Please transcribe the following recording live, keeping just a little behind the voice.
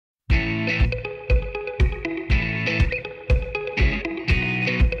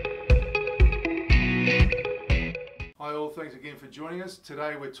Hi all, thanks again for joining us.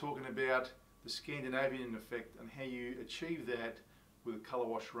 Today we're talking about the Scandinavian effect and how you achieve that with a colour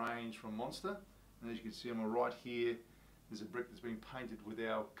wash range from Monster. And as you can see on my right here, there's a brick that's been painted with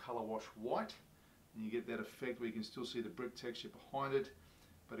our colour wash white, and you get that effect where you can still see the brick texture behind it,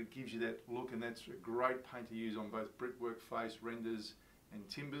 but it gives you that look, and that's a great paint to use on both brickwork face, renders and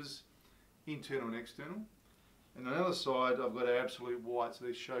timbers, internal and external. And on the other side I've got our absolute white, so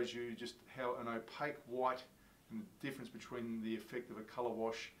this shows you just how an opaque white and the difference between the effect of a colour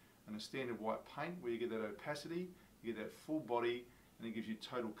wash and a standard white paint, where you get that opacity, you get that full body, and it gives you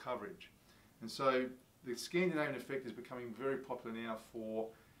total coverage. And so the Scandinavian effect is becoming very popular now for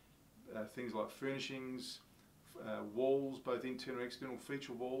things like furnishings, walls, both internal and external,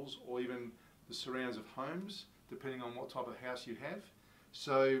 feature walls, or even the surrounds of homes, depending on what type of house you have.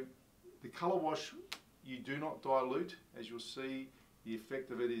 So the colour wash, you do not dilute. As you'll see, the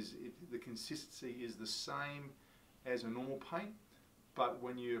effect of it is, the consistency is the same as a normal paint, but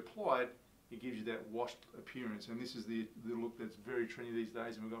when you apply it, it gives you that washed appearance. And this is the look that's very trendy these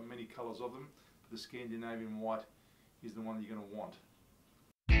days, and we've got many colours of them, but the Scandinavian white is the one that you're going to want.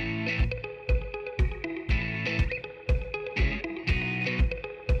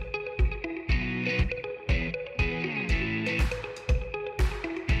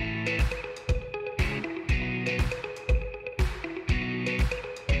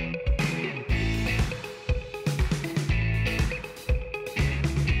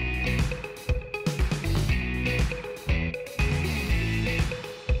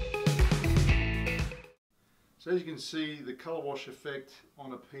 So as you can see, the colour wash effect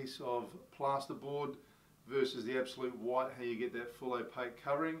on a piece of plasterboard versus the absolute white, how you get that full opaque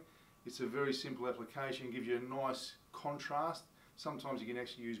covering. It's a very simple application, gives you a nice contrast. Sometimes you can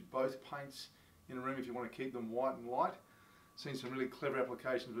actually use both paints in a room if you want to keep them white and light. I've seen some really clever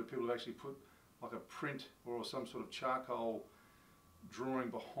applications where people have actually put like a print or some sort of charcoal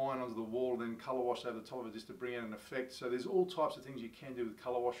drawing behind onto the wall and then colour wash over the top of it just to bring out an effect. So there's all types of things you can do with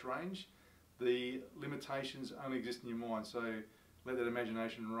colour wash range. The limitations only exist in your mind, so let that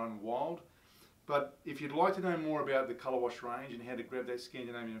imagination run wild. But if you'd like to know more about the colour wash range and how to grab that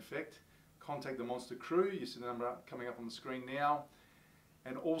Scandinavian effect, contact the Monster crew. You see the number coming up on the screen now.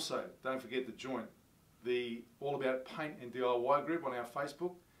 And also, don't forget to join the All About Paint and DIY group on our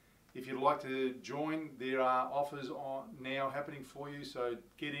Facebook. If you'd like to join, there are offers now happening for you, so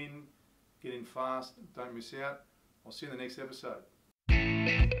get in fast, don't miss out. I'll see you in the next episode.